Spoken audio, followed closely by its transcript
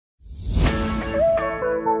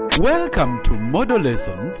Welcome to Model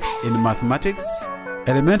Lessons in Mathematics,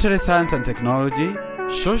 Elementary Science and Technology,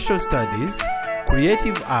 Social Studies,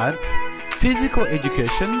 Creative Arts, Physical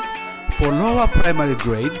Education for lower primary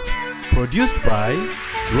grades, produced by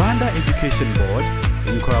Rwanda Education Board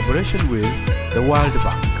in collaboration with the World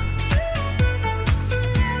Bank.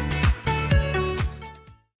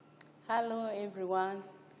 Hello everyone,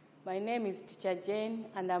 my name is Teacher Jane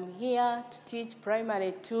and I'm here to teach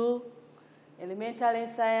Primary 2 Elementary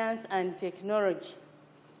Science and Technology.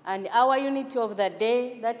 And our unit of the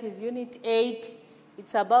day, that is Unit 8,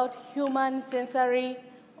 it's about human sensory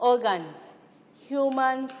organs.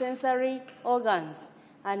 Human sensory organs.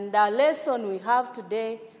 And the lesson we have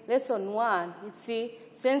today, Lesson 1, it's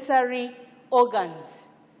sensory organs.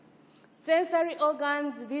 Sensory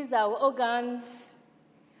organs, these are organs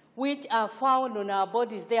which are found on our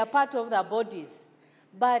bodies. They are part of the bodies.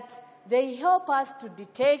 But they help us to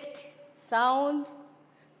detect sound,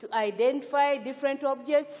 to identify different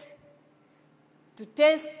objects, to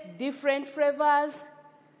taste different flavors,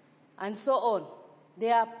 and so on.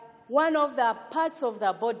 They are one of the parts of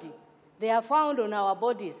the body. They are found on our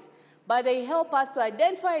bodies, but they help us to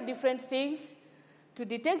identify different things, to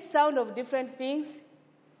detect sound of different things,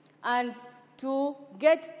 and to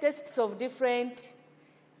get tastes of different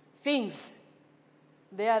things.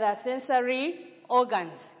 They are the sensory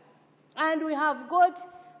organs. And we have got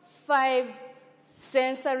 5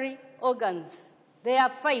 sensory organs. They are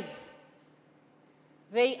 5.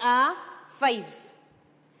 They are 5.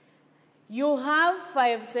 You have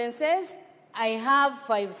 5 senses. I have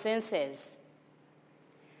 5 senses.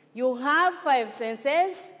 You have 5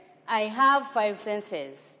 senses. I have 5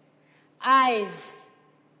 senses. Eyes.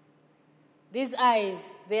 These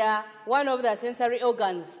eyes, they are one of the sensory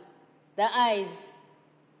organs. The eyes.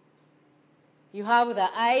 You have the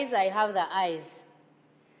eyes, I have the eyes.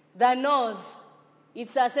 The nose,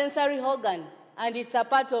 it's a sensory organ, and it's a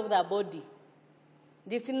part of the body.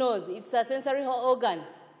 This nose, it's a sensory organ.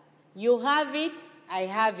 You have it, I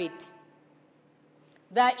have it.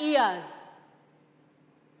 The ears,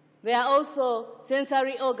 they are also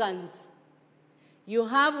sensory organs. You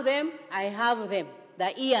have them, I have them.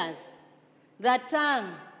 The ears. The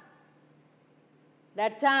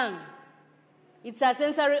tongue, it's a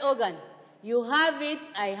sensory organ. You have it,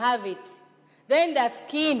 I have it. Then the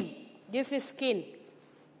skin, this is skin.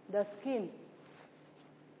 The skin,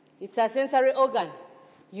 it's a sensory organ.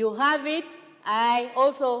 You have it, I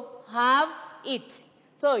also have it.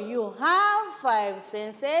 So you have 5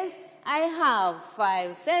 senses, I have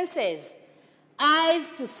 5 senses.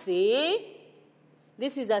 Eyes to see,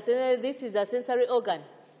 this is a sensory organ.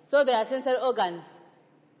 So they are sensory organs.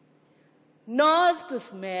 Nose to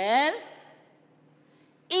smell,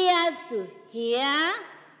 ears to hear,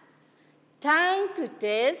 tongue to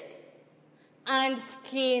taste, and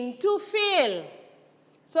skin to feel.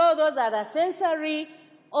 So those are the sensory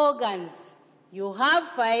organs. You have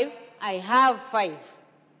 5, I have 5.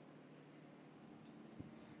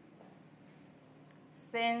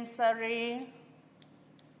 Sensory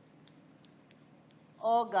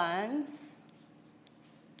organs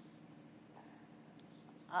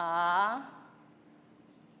are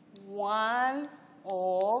one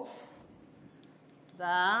of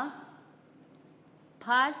the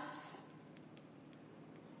parts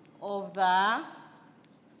of the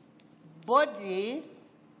body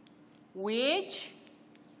which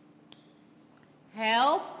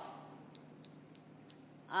help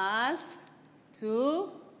us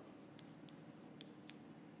to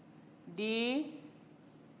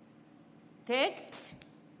detect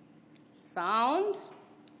sound,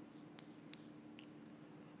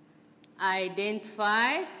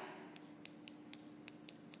 identify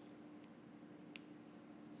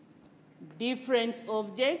different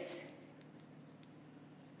objects,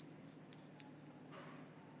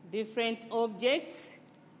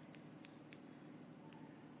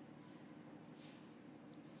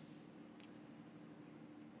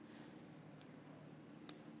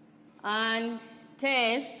 and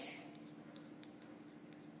taste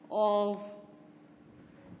of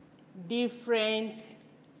different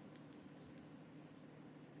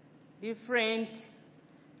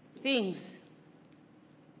things,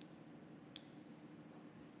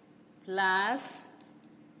 plus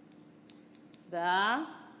the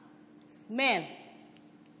smell.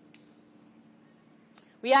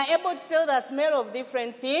 We are able to tell the smell of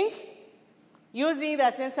different things using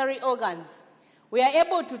the sensory organs. We are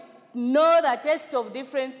able to know the taste of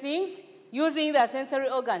different things using the sensory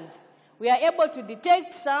organs. We are able to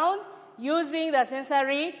detect sound using the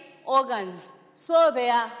sensory organs. So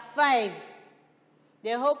there are 5.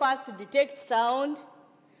 They help us to detect sound,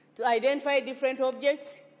 to identify different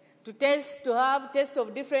objects, to have taste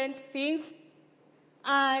of different things,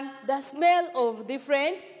 and the smell of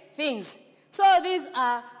different things. So these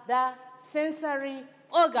are the sensory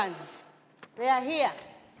organs. They are here.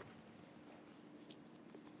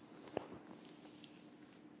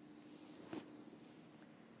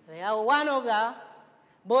 They are one of the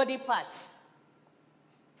body parts.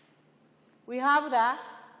 We have the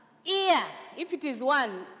ear. If it is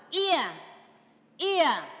one, ear,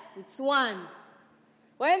 it's one.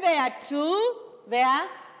 When there are two, they are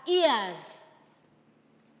ears.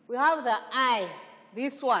 We have the eye,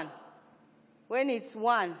 this one, when it's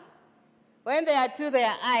one. When there are two, they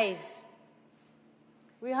are eyes.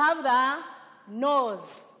 We have the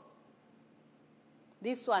nose,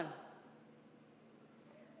 this one.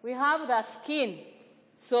 We have the skin,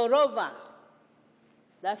 sorova,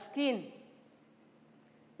 the skin.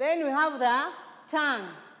 Then we have the tongue.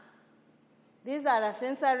 These are the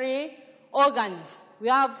sensory organs. We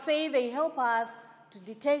have said they help us to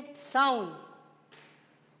detect sound.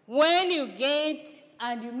 When you get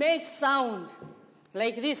and you make sound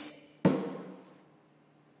like this,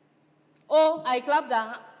 or I clap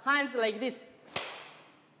the hands like this,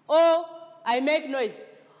 or I make noise,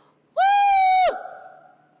 woo!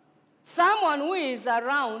 Someone who is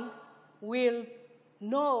around will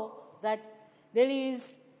know that there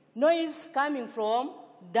is noise coming from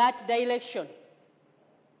that direction.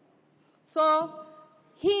 So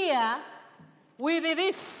here, with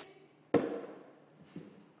this,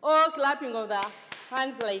 or clapping of the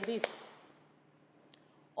hands like this,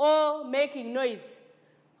 or making noise,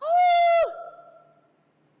 oh,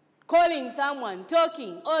 calling someone,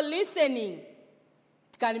 talking, or listening,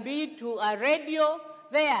 it can be to a radio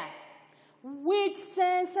there. Which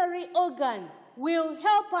sensory organ will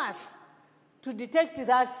help us to detect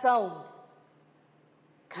that sound?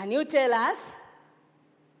 Can you tell us?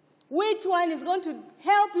 Which one is going to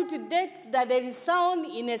help you to detect that there is sound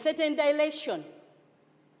in a certain direction?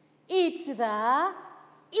 It's the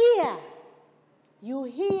ear. You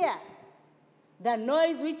hear the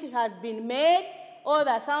noise which has been made or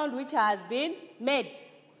the sound which has been made.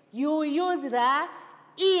 You use the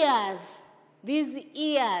ears. These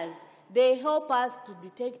ears, they help us to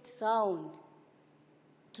detect sound,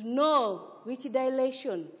 to know which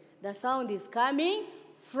direction the sound is coming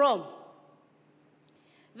from.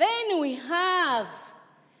 Then we have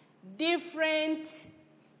different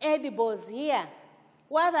edibles here.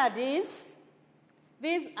 What are these?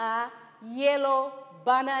 These are yellow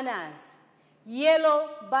bananas. Yellow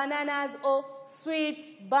bananas or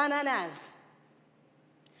sweet bananas.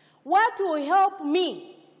 What will help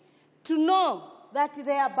me to know that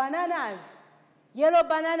there are bananas, yellow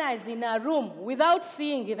bananas in a room without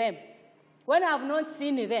seeing them? When I have not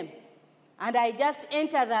seen them, and I just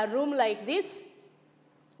enter the room like this,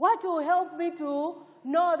 what will help me to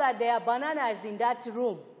know that there are bananas in that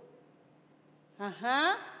room?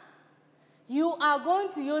 You are going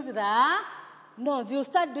to use the nose. You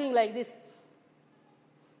start doing like this.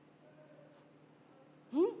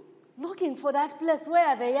 Looking for that place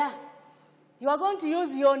where they are. You are going to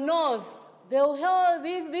use your nose. They will help,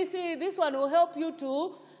 this one will help you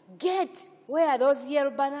to get where those yellow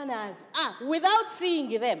bananas are without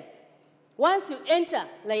seeing them. Once you enter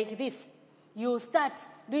like this, you start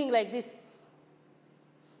doing like this.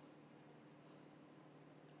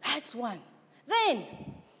 That's one. Then,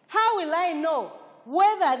 how will I know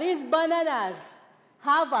whether these bananas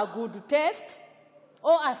have a good taste,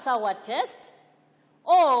 or a sour taste,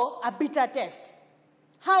 or a bitter taste?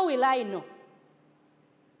 How will I know?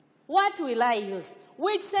 What will I use?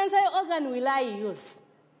 Which sensory organ will I use?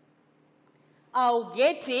 I'll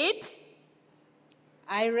get it.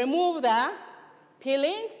 I remove the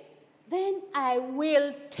peelings. Then I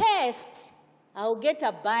will taste. I'll get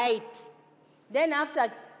a bite. Then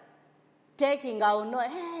after taking, I'll know,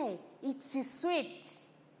 hey, it's sweet.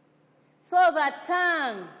 So the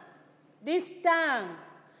tongue, this tongue,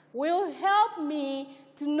 will help me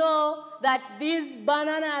to know that these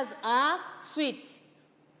bananas are sweet.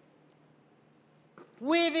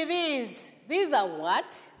 With these are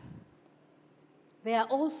what? They are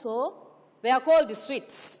called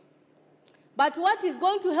sweets. But what is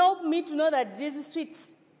going to help me to know that these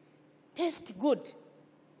sweets taste good?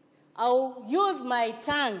 I'll use my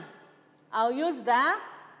tongue. I'll use the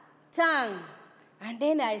tongue. And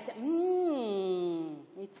then I say,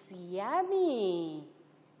 it's yummy.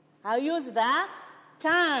 I'll use the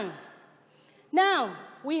tongue. Now,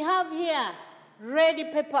 we have here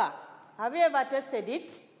red pepper. Have you ever tasted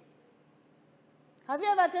it? Have you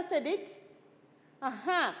ever tasted it?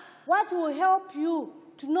 What will help you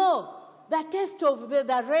to know the taste of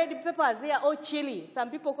the red peppers here, or chili?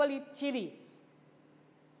 Some people call it chili.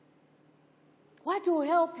 What will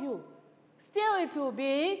help you? Still, it will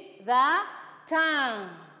be the tongue.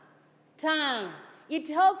 Tongue. It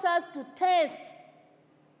helps us to taste,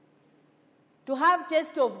 to have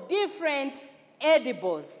taste of different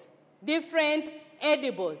edibles. Different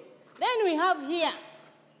edibles. Then we have here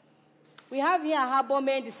herbal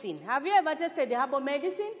medicine. Have you ever tasted herbal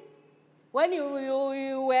medicine? When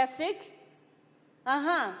you were sick?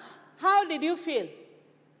 How did you feel?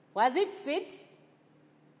 Was it sweet?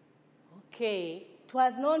 Okay, it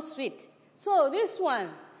was not sweet. So this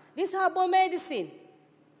herbal medicine,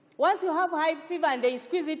 once you have high fever and they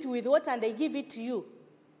squeeze it with water and they give it to you,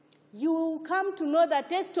 you come to know the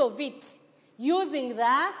taste of it using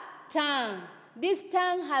the tongue. This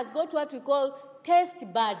tongue has got what we call taste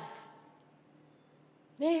buds.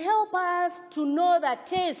 They help us to know the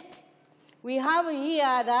taste. We have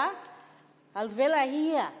here the alveolar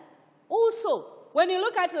here. Also, when you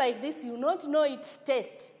look at it like this, you don't know its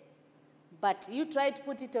taste. But you try to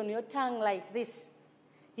put it on your tongue like this.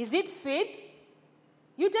 Is it sweet?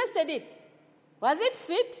 You tasted it. Was it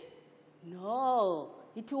sweet? No.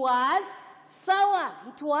 It was sour.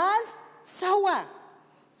 It was sour.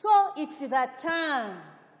 So it's the tongue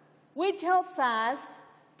which helps us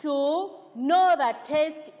to know the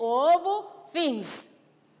taste of things.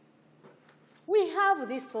 We have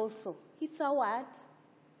this also. It's a what?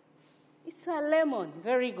 It's a lemon.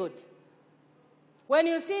 Very good. When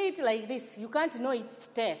you see it like this, you can't know its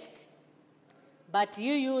taste. But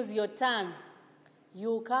you use your tongue.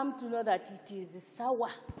 You come to know that it is sour.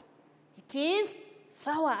 It is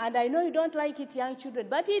sour. And I know you don't like it, young children,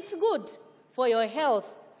 but it's good for your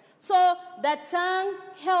health. So the tongue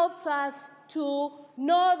helps us to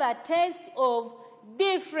know the taste of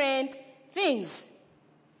different things.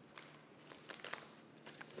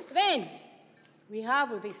 Then we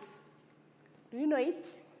have this. Do you know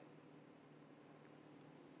it?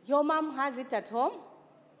 Your mom has it at home?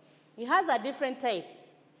 It has a different type.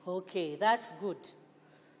 Okay, that's good.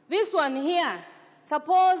 This one here,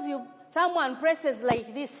 suppose someone presses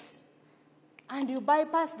like this and you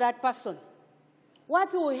bypass that person.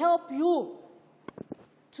 What will help you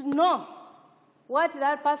to know what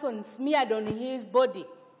that person smeared on his body?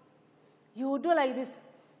 You will do like this.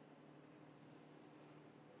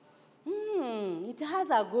 It has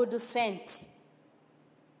a good scent.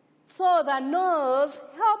 So the nose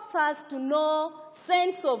helps us to know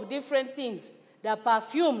scents of different things. The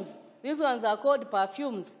perfumes, these ones are called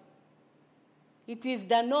perfumes. It is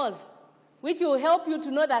the nose, which will help you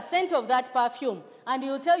to know the scent of that perfume. And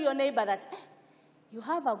you tell your neighbor that, you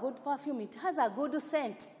have a good perfume, it has a good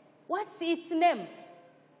scent. What's its name?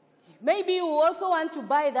 Maybe you also want to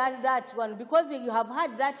buy that one because you have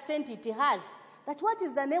had that scent it has. That what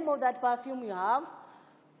is the name of that perfume you have?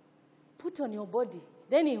 Put on your body.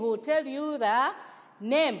 Then he will tell you the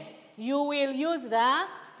name. You will use the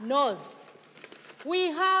nose. We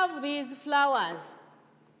have these flowers.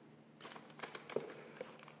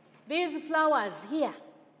 These flowers here,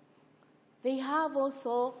 they have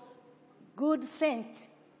also good scent.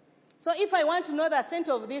 So if I want to know the scent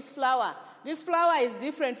of this flower is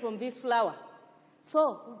different from this flower.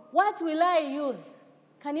 So what will I use?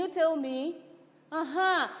 Can you tell me?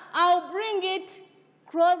 I'll bring it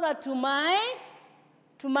closer to my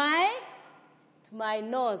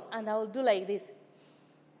nose, and I'll do like this.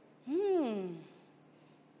 It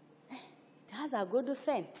has a good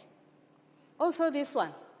scent. Also this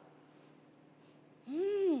one.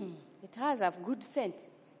 It has a good scent.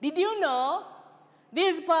 Did you know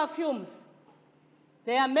these perfumes,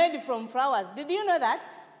 they are made from flowers? Did you know that?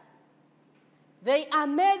 They are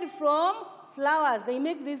made from flowers. They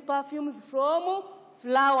make these perfumes from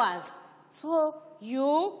flowers. So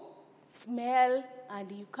you smell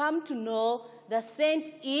and you come to know the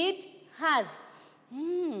scent it has.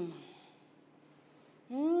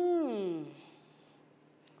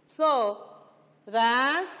 So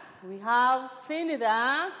we have seen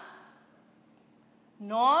the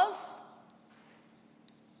nose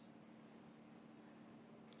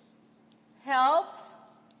helps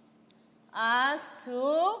us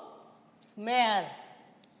to smell.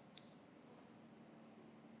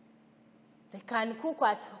 They can cook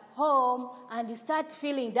at home and you start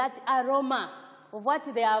feeling that aroma of what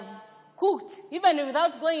they have cooked, even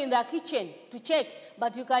without going in the kitchen to check.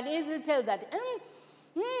 But you can easily tell that,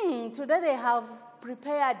 today they have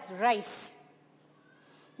prepared rice.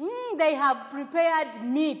 They have prepared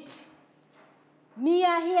meat.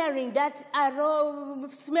 Mere hearing that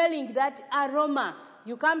aroma, smelling that aroma,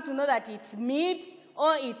 you come to know that it's meat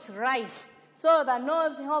or it's rice. So the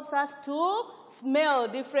nose helps us to smell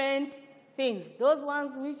different things. Those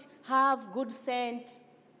ones which have good scent,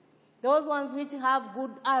 those ones which have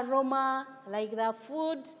good aroma, like the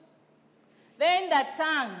food. Then the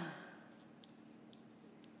tongue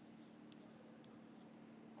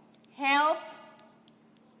helps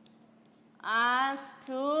us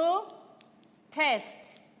to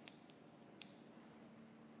taste.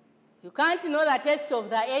 You can't know the taste of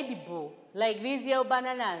the edible, like these yellow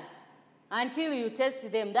bananas, until you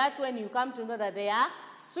taste them. That's when you come to know that they are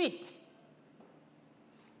sweet.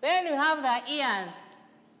 Then you have the ears.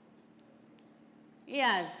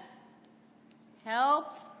 Ears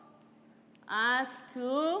helps us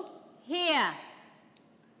to hear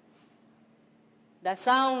the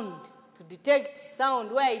sound, to detect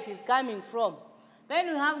sound, where it is coming from. Then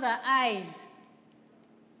we have the eyes.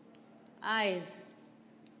 Eyes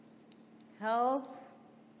helps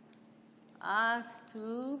us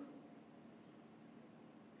to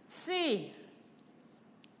see.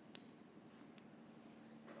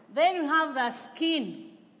 Then we have the skin.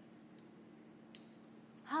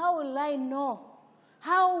 How will I know?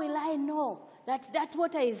 How will I know that that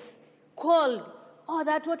water is cold or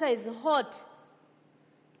that water is hot?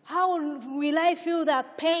 How will I feel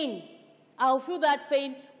that pain? I'll feel that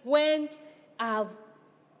pain when I've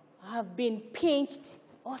been pinched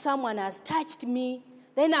or someone has touched me,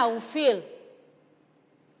 then I will feel.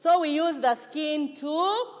 So we use the skin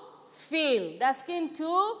to feel. The skin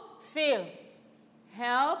to feel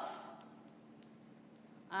helps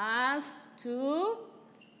us to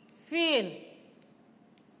feel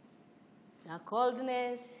the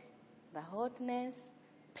coldness, the hotness,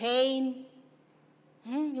 pain.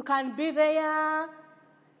 You can be there,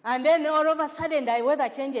 and then all of a sudden the weather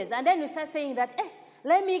changes, and then you start saying that,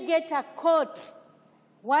 let me get a coat.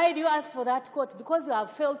 Why do you ask for that coat? Because you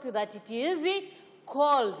have felt that it is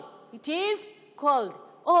cold. It is cold.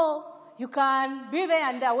 Or you can be there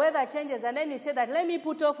and the weather changes, and then you say that, let me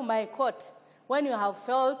put off my coat, when you have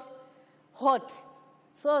felt hot.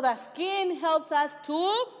 So the skin helps us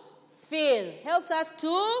to feel. Helps us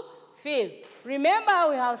to feel. Remember,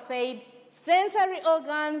 we have said sensory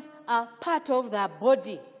organs are part of the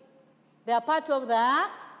body. They are part of the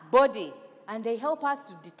body, and they help us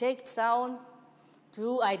to detect sound,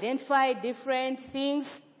 to identify different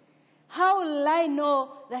things. How will I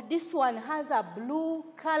know that this one has a blue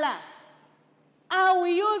color? I will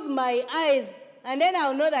use my eyes, and then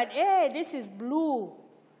I'll know that, this is blue,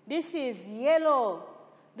 this is yellow,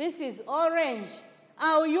 this is orange.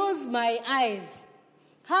 I'll use my eyes.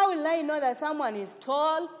 How will I know that someone is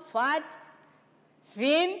tall, fat,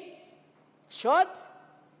 thin, short?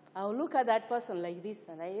 I'll look at that person like this,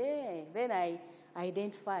 and then I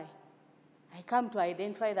identify. I come to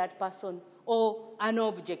identify that person or an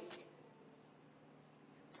object.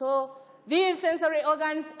 So these sensory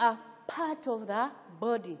organs are part of the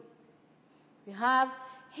body. We have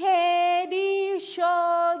head,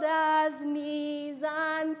 shoulders, knees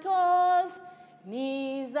and toes,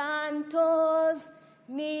 knees and toes,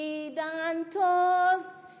 knees and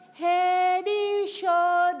toes, head,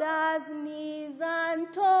 shoulders, knees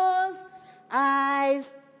and toes,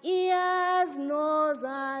 eyes, ears, nose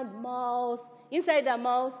and mouth. Inside the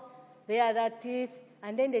mouth, there are the teeth,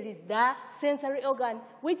 and then there is the sensory organ.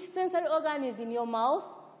 Which sensory organ is in your mouth?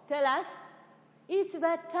 Tell us. It's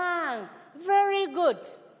the tongue. Very good.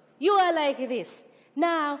 You are like this.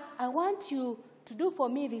 Now, I want you to do for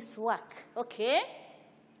me this work, okay?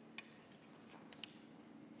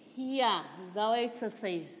 Here is our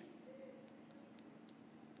exercise.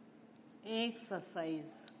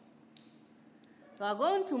 Exercise. We are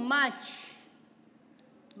going to match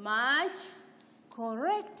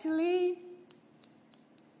correctly.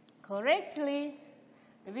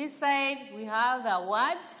 This side we have the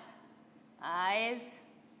words, eyes,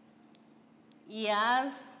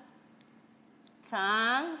 ears,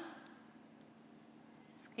 tongue,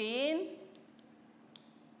 skin,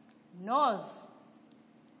 nose.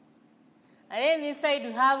 And then this side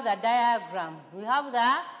we have the diagrams.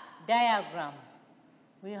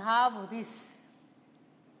 We have this.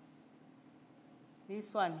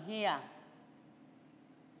 This one here.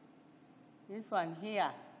 This one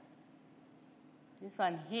here. This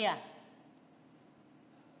one here.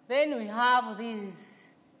 Then we have these.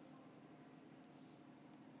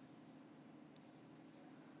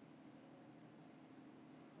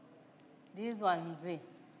 These ones.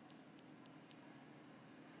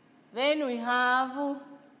 Then we have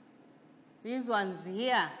these ones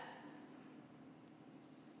here.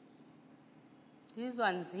 These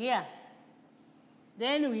ones here.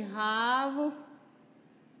 Then we have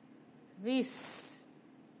this.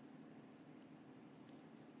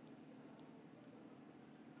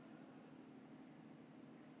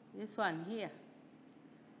 This one here.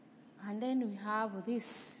 And then we have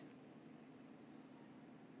this.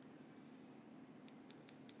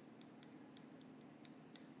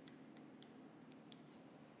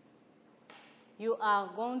 you are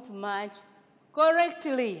going to match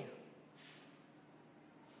correctly.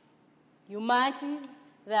 You match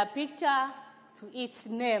the picture to its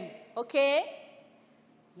name, okay?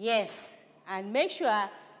 Yes, and make sure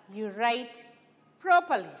you write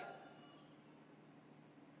properly.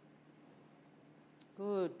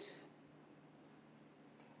 Good.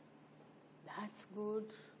 That's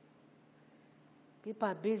good. People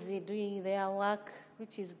are busy doing their work,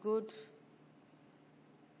 which is good.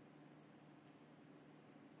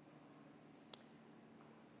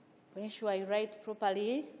 Make sure you write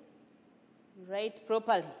properly. Write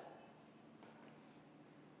properly.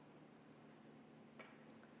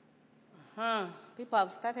 People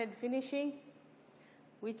have started finishing,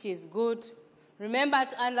 which is good. Remember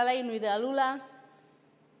to underline with a ruler.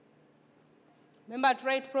 Remember to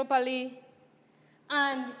write properly.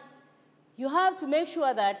 And you have to make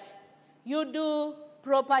sure that you do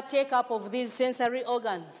proper checkup of these sensory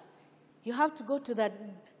organs. You have to go to the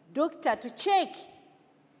doctor to check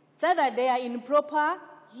so that they are in proper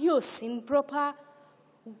use, in proper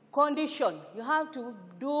condition. You have to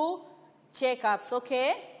do checkups,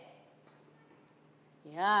 okay?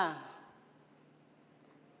 Yeah.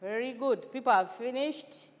 Very good. People have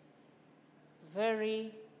finished.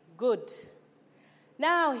 Very good.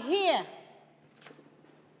 Now here,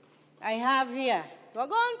 I have here, you're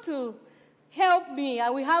going to help me,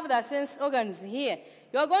 and we have the sense organs here.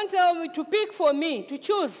 You're going to help me to pick for me, to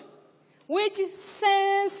choose which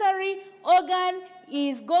sensory organ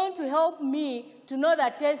is going to help me to know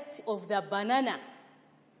the taste of the banana.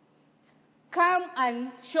 Come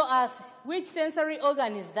and show us which sensory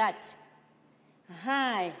organ is that.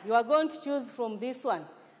 You are going to choose from this one,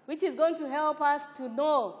 which is going to help us to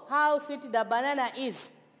know how sweet the banana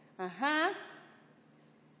is.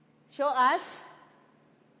 Show us.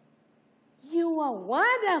 You are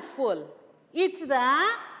wonderful. It's the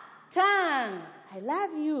tongue. I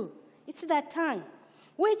love you. It's the tongue.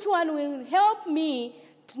 Which one will help me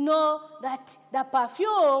to know that the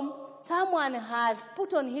perfume someone has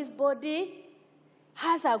put on his body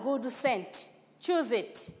has a good scent? Choose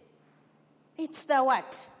it. It's the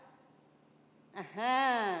what?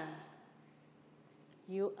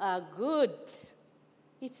 You are good.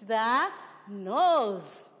 It's the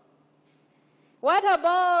nose. What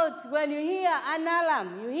about when you hear an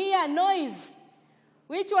alarm, you hear a noise?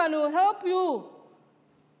 Which one will help you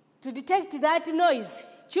to detect that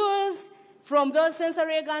noise? Choose from those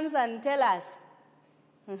sensory organs and tell us.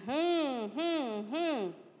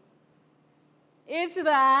 It's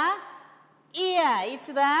the ear. It's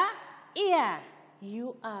the ear.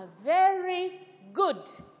 You are very good.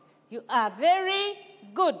 You are very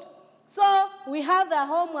good. So we have the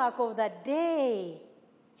homework of the day.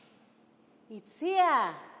 It's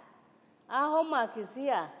here. Our homework is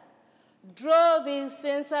here. Draw these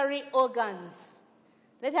sensory organs.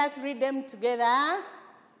 Let us read them together.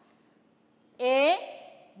 A,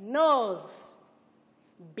 nose.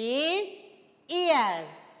 B,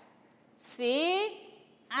 ears. C,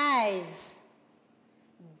 eyes.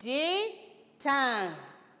 D, tongue.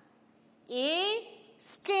 E,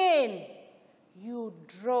 skin. You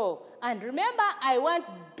draw. And remember, I want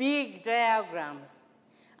big diagrams.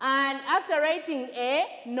 And after writing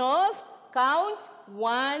A, nose, count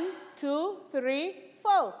 1, 2, 3,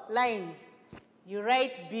 4 lines. You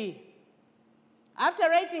write B. After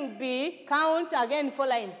writing B, count again 4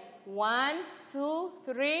 lines. 1, 2,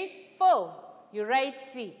 3, 4. You write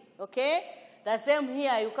C, okay? The same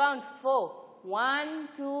here, you count 4. 1,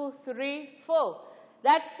 2, 3, 4.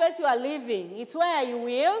 That space you are leaving is where you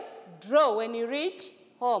will draw when you reach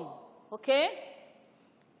home, okay?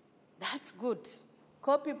 That's good.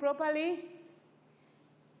 Copy properly.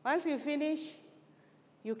 Once you finish,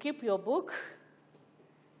 you keep your book.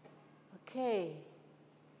 Okay.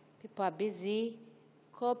 People are busy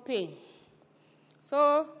copying.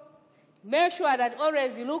 So make sure that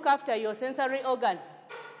always you look after your sensory organs.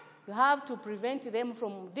 You have to prevent them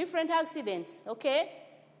from different accidents, okay?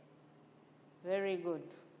 Very good.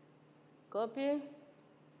 Copy.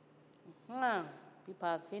 People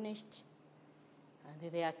have finished.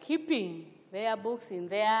 And they are keeping their books in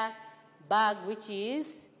their bag, which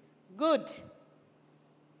is good.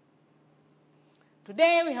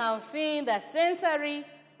 Today we have seen the sensory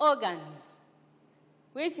organs,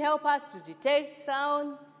 which help us to detect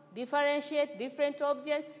sound, differentiate different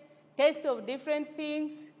objects, taste of different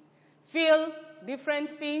things, feel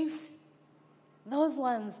different things. Those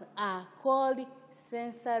ones are called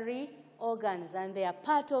sensory organs, and they are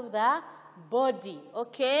part of the body,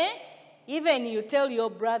 okay? Even you tell your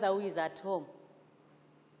brother who is at home.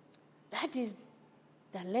 That is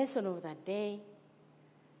the lesson of the day.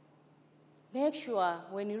 Make sure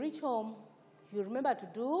when you reach home, you remember to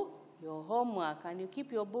do your homework and you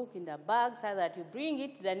keep your book in the bag so that you bring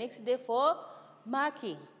it the next day for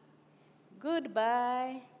marking.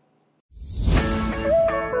 Goodbye.